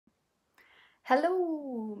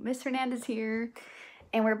Hello, Miss Hernandez here,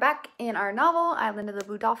 and we're back in our novel, Island of the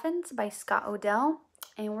Blue Dolphins by Scott Odell,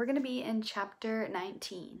 and we're going to be in chapter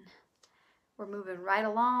 19. We're moving right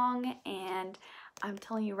along, and I'm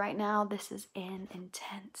telling you right now, this is an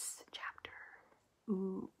intense chapter.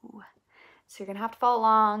 Ooh. So you're going to have to follow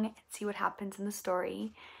along and see what happens in the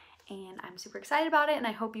story, and I'm super excited about it, and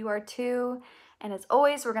I hope you are too. And as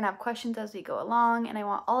always, we're going to have questions as we go along, and I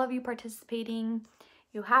want all of you participating.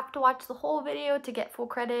 You have to watch the whole video to get full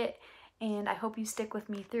credit, and I hope you stick with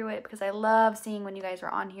me through it because I love seeing when you guys are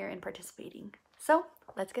on here and participating. So,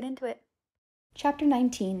 let's get into it. Chapter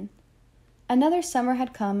 19. Another summer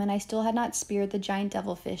had come, and I still had not speared the giant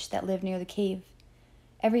devilfish that lived near the cave.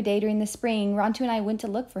 Every day during the spring, Rontu and I went to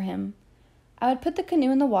look for him. I would put the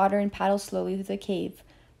canoe in the water and paddle slowly through the cave,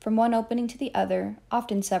 from one opening to the other,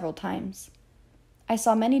 often several times. I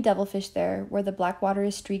saw many devilfish there, where the black water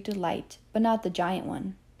is streaked with light, but not the giant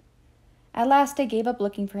one. At last I gave up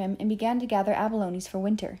looking for him and began to gather abalones for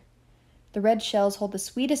winter. The red shells hold the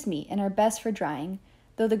sweetest meat and are best for drying,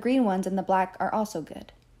 though the green ones and the black are also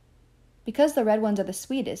good. Because the red ones are the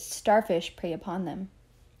sweetest, starfish prey upon them.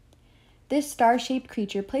 This star-shaped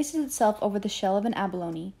creature places itself over the shell of an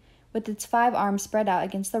abalone, with its 5 arms spread out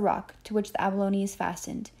against the rock to which the abalone is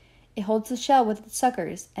fastened. It holds the shell with its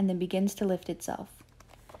suckers and then begins to lift itself.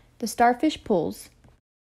 The starfish pulls.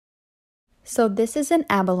 So this is an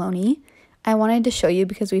abalone. I wanted to show you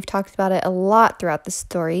because we've talked about it a lot throughout the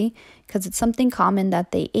story because it's something common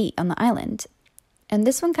that they ate on the island. And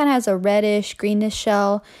this one kind of has a reddish, greenish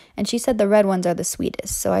shell, and she said the red ones are the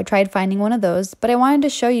sweetest. So I tried finding one of those, but I wanted to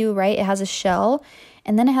show you, right, it has a shell,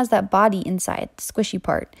 and then it has that body inside, the squishy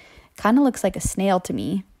part. Kind of looks like a snail to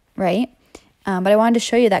me, right? But I wanted to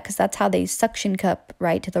show you that because that's how they suction cup,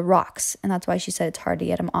 right, to the rocks. And that's why she said it's hard to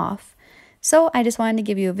get them off. So I just wanted to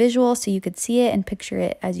give you a visual so you could see it and picture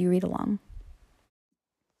it as you read along.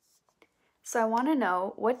 So I want to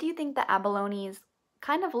know, what do you think the abalones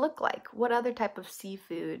kind of look like? What other type of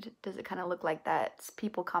seafood does it kind of look like that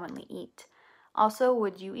people commonly eat? Also,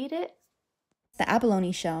 would you eat it? The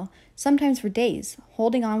abalone shell, sometimes for days,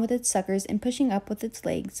 holding on with its suckers and pushing up with its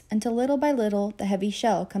legs until little by little the heavy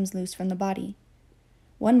shell comes loose from the body.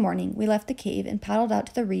 One morning we left the cave and paddled out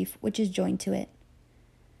to the reef which is joined to it.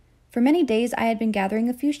 For many days I had been gathering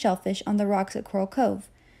a few shellfish on the rocks at Coral Cove,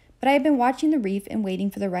 but I had been watching the reef and waiting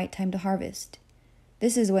for the right time to harvest.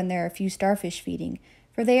 This is when there are few starfish feeding,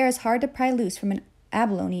 for they are as hard to pry loose from an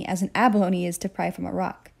abalone as an abalone is to pry from a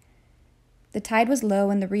rock. The tide was low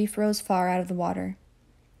and the reef rose far out of the water.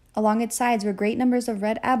 Along its sides were great numbers of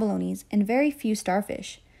red abalones and very few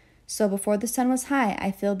starfish, so before the sun was high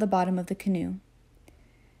I filled the bottom of the canoe.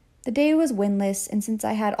 The day was windless, and since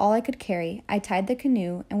I had all I could carry, I tied the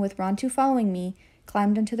canoe and with Rontu following me,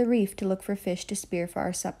 climbed onto the reef to look for fish to spear for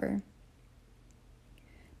our supper.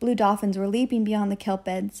 Blue dolphins were leaping beyond the kelp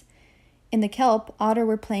beds. In the kelp, otter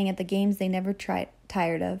were playing at the games they never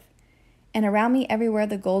tired of. And around me everywhere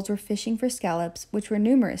the gulls were fishing for scallops, which were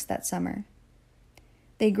numerous that summer.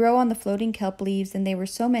 They grow on the floating kelp leaves, and there were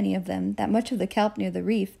so many of them that much of the kelp near the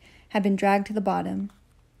reef had been dragged to the bottom.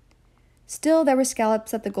 Still, there were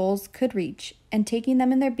scallops that the gulls could reach, and taking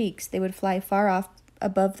them in their beaks, they would fly far off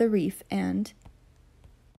above the reef and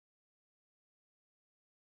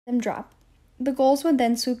them drop. The gulls would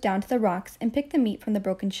then swoop down to the rocks and pick the meat from the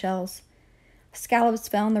broken shells. Scallops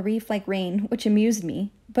fell on the reef like rain, which amused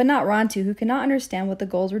me, but not Rontu, who could not understand what the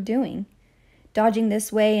gulls were doing. Dodging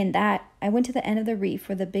this way and that, I went to the end of the reef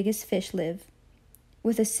where the biggest fish live.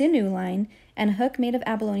 With a sinew line and a hook made of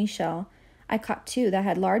abalone shell, I caught 2 that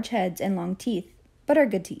had large heads and long teeth, but are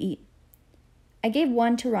good to eat. I gave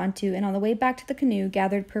one to Rontu, and on the way back to the canoe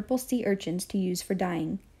gathered purple sea urchins to use for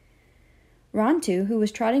dyeing. Rontu, who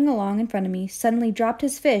was trotting along in front of me, suddenly dropped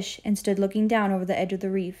his fish and stood looking down over the edge of the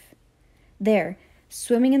reef. There,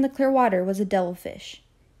 swimming in the clear water, was a devilfish.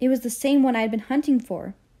 It was the same one I had been hunting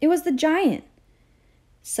for. It was the giant.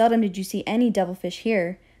 Seldom did you see any devilfish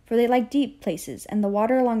here, for they like deep places, and the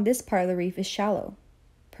water along this part of the reef is shallow.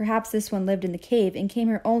 Perhaps this one lived in the cave and came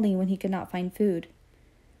here only when he could not find food.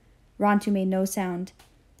 Rontu made no sound.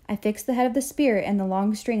 I fixed the head of the spear and the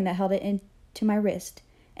long string that held it into my wrist,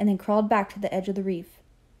 and then crawled back to the edge of the reef.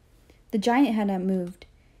 The giant had not moved.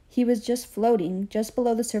 He was just floating, just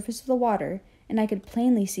below the surface of the water, and I could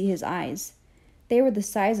plainly see his eyes. They were the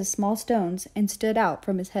size of small stones and stood out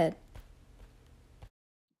from his head.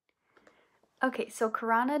 Okay, so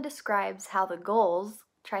Karana describes how the gulls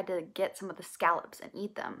tried to get some of the scallops and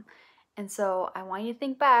eat them. And so I want you to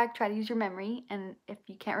think back, try to use your memory, and if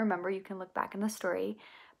you can't remember, you can look back in the story.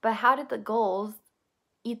 But how did the gulls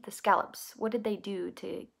eat the scallops? What did they do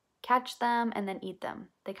to catch them, and then eat them.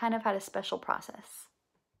 They kind of had a special process.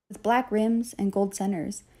 With black rims and gold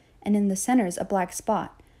centers, and in the centers a black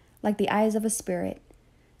spot, like the eyes of a spirit.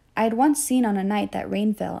 I had once seen on a night that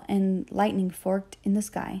rain fell and lightning forked in the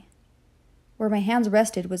sky. Where my hands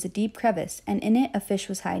rested was a deep crevice, and in it a fish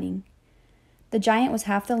was hiding. The giant was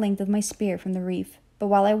half the length of my spear from the reef, but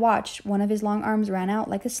while I watched, one of his long arms ran out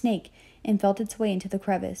like a snake and felt its way into the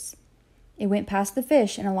crevice. It went past the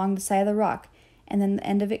fish and along the side of the rock, and then the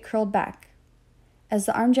end of it curled back. As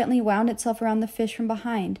the arm gently wound itself around the fish from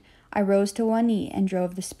behind, I rose to one knee and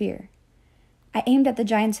drove the spear. I aimed at the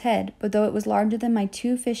giant's head, but though it was larger than my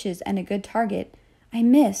 2 fishes and a good target, I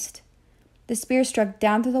missed. The spear struck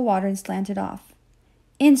down through the water and slanted off.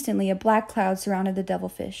 Instantly, a black cloud surrounded the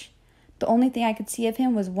devilfish. The only thing I could see of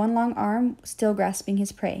him was one long arm still grasping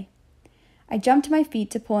his prey. I jumped to my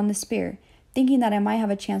feet to pull in the spear, thinking that I might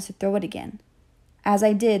have a chance to throw it again. As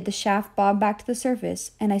I did, the shaft bobbed back to the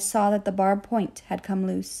surface, and I saw that the barbed point had come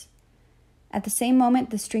loose. At the same moment,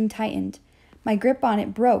 the string tightened. My grip on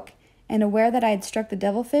it broke, and aware that I had struck the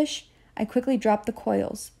devilfish, I quickly dropped the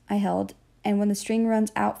coils I held, and when the string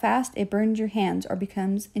runs out fast, it burns your hands or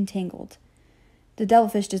becomes entangled. The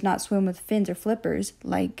devilfish does not swim with fins or flippers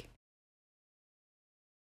like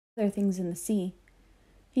other things in the sea.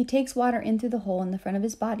 He takes water in through the hole in the front of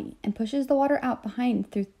his body and pushes the water out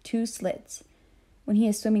behind through 2 slits. When he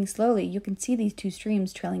is swimming slowly, you can see these 2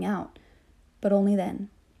 streams trailing out, but only then.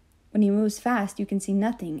 When he moves fast, you can see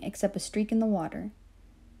nothing except a streak in the water.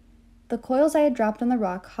 The coils I had dropped on the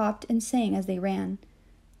rock hopped and sang as they ran.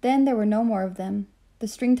 Then there were no more of them. The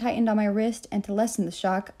string tightened on my wrist, and to lessen the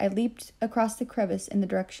shock, I leaped across the crevice in the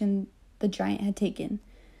direction the giant had taken.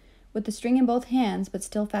 With the string in both hands, but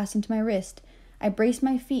still fastened to my wrist, I braced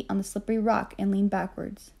my feet on the slippery rock and leaned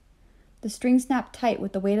backwards. The string snapped tight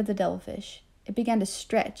with the weight of the devilfish. It began to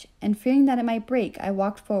stretch, and fearing that it might break, I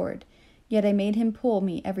walked forward, yet I made him pull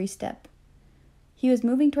me every step. He was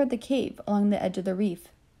moving toward the cave along the edge of the reef.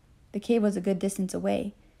 The cave was a good distance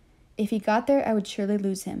away. If he got there, I would surely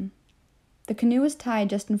lose him. The canoe was tied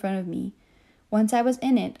just in front of me. Once I was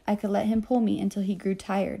in it, I could let him pull me until he grew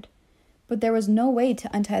tired. But there was no way to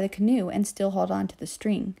untie the canoe and still hold on to the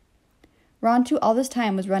string. Rontu all this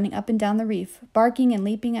time was running up and down the reef, barking and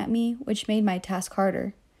leaping at me, which made my task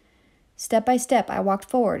harder. Step by step, I walked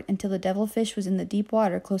forward until the devilfish was in the deep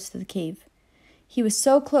water close to the cave. He was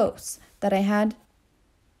so close that I had to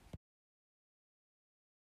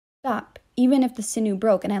stop, even if the sinew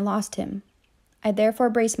broke and I lost him. I therefore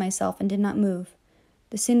braced myself and did not move.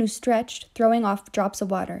 The sinew stretched, throwing off drops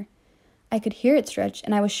of water. I could hear it stretch,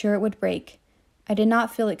 and I was sure it would break. I did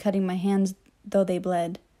not feel it cutting my hands, though they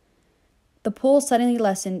bled. The pull suddenly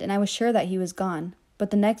lessened, and I was sure that he was gone, but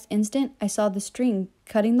the next instant I saw the string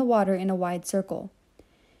cutting the water in a wide circle.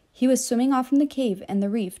 He was swimming off from the cave and the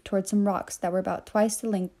reef toward some rocks that were about twice the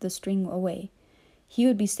length of the string away. He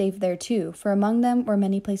would be safe there too, for among them were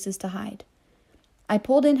many places to hide. I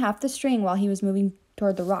pulled in half the string while he was moving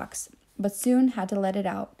toward the rocks, but soon had to let it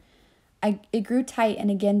out. It grew tight and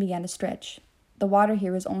again began to stretch. The water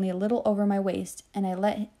here was only a little over my waist, and I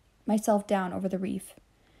let myself down over the reef.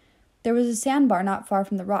 There was a sandbar not far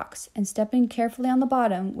from the rocks, and stepping carefully on the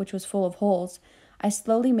bottom, which was full of holes, I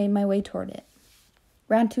slowly made my way toward it.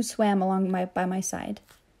 Rantu swam along by my side.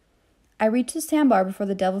 I reached the sandbar before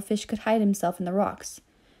the devilfish could hide himself in the rocks.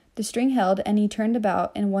 The string held, and he turned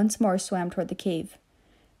about and once more swam toward the cave.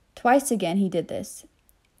 Twice again he did this.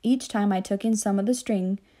 Each time I took in some of the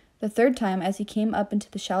string. The third time, as he came up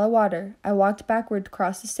into the shallow water, I walked backward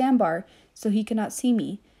across the sandbar so he could not see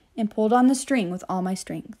me, and pulled on the string with all my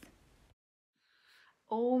strength.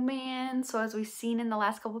 Oh man, so as we've seen in the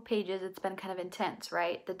last couple of pages, it's been kind of intense,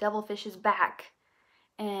 right? The devilfish is back,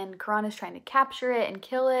 and Karan is trying to capture it and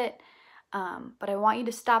kill it, but I want you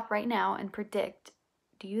to stop right now and predict.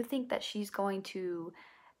 Do you think that she's going to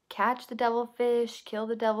catch the devilfish, kill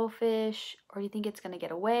the devilfish, or do you think it's going to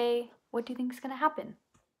get away? What do you think is going to happen?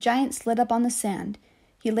 The giant slid up on the sand.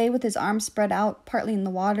 He lay with his arms spread out, partly in the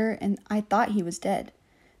water, and I thought he was dead.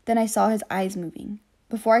 Then I saw his eyes moving.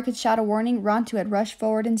 Before I could shout a warning, Rantu had rushed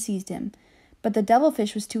forward and seized him, but the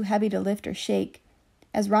devilfish was too heavy to lift or shake.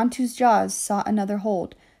 As Rantu's jaws sought another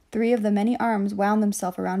hold, 3 of the many arms wound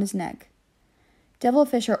themselves around his neck.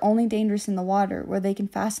 Devilfish are only dangerous in the water, where they can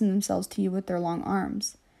fasten themselves to you with their long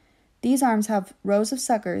arms. These arms have rows of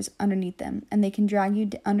suckers underneath them, and they can drag you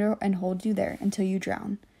under and hold you there until you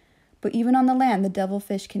drown. But even on the land, the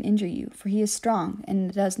devilfish can injure you, for he is strong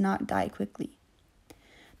and does not die quickly.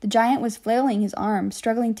 The giant was flailing his arms,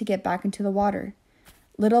 struggling to get back into the water.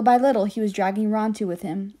 Little by little, he was dragging Rantu with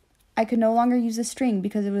him. I could no longer use the string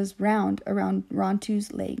because it was round around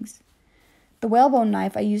Rantu's legs. The whalebone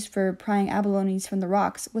knife I used for prying abalones from the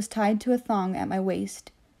rocks was tied to a thong at my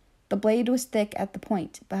waist. The blade was thick at the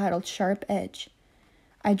point, but had a sharp edge.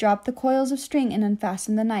 I dropped the coils of string and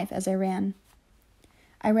unfastened the knife as I ran.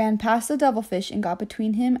 I ran past the devilfish and got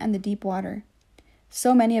between him and the deep water.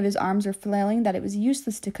 So many of his arms were flailing that it was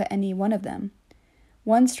useless to cut any one of them.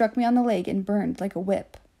 One struck me on the leg and burned like a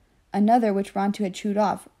whip. Another, which Rontu had chewed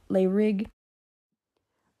off, lay rig.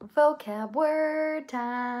 Vocab word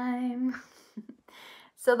time.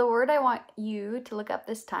 So the word I want you to look up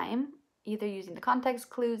this time, either using the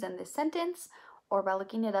context clues in this sentence or by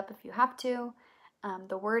looking it up if you have to,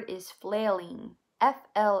 the word is flailing.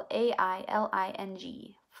 Flailing.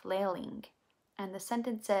 Flailing. And the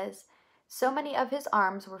sentence says, so many of his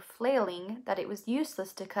arms were flailing that it was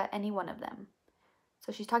useless to cut any one of them.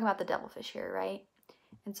 So she's talking about the devilfish here, right?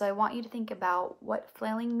 And so I want you to think about what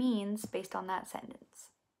flailing means based on that sentence.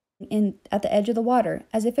 At the edge of the water,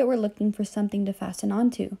 as if it were looking for something to fasten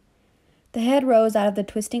onto. The head rose out of the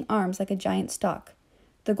twisting arms like a giant stalk.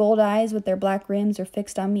 The gold eyes with their black rims were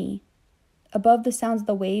fixed on me. Above the sounds of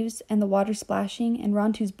the waves and the water splashing and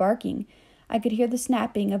Rontu's barking, I could hear the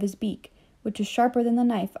snapping of his beak, which was sharper than the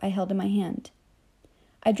knife I held in my hand.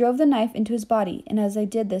 I drove the knife into his body, and as I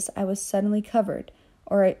did this I was suddenly covered,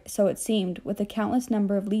 or so it seemed, with a countless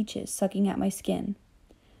number of leeches sucking at my skin.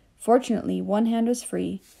 Fortunately, one hand was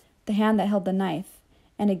free, the hand that held the knife,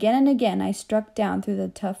 and again I struck down through the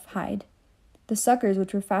tough hide. The suckers,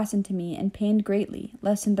 which were fastened to me and pained greatly,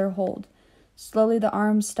 lessened their hold. Slowly the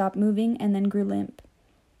arms stopped moving and then grew limp.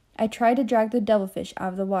 I tried to drag the devilfish out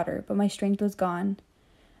of the water, but my strength was gone.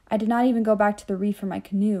 I did not even go back to the reef for my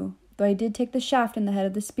canoe, though I did take the shaft and the head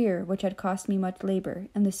of the spear, which had cost me much labor,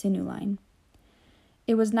 and the sinew line.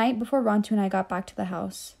 It was night before Rontu and I got back to the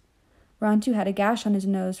house. Rontu had a gash on his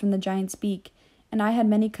nose from the giant's beak, and I had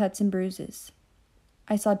many cuts and bruises.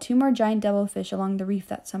 I saw 2 more giant devilfish along the reef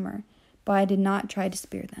that summer, but I did not try to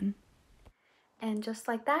spear them. And just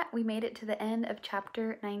like that, we made it to the end of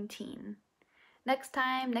chapter 19.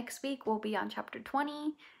 Next week, we'll be on chapter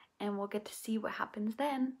 20, and we'll get to see what happens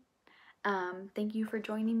then. Thank you for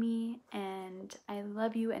joining me, and I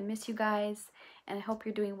love you and miss you guys, and I hope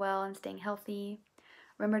you're doing well and staying healthy.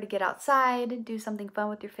 Remember to get outside, do something fun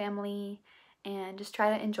with your family, and just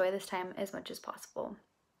try to enjoy this time as much as possible.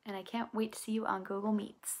 And I can't wait to see you on Google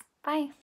Meets. Bye!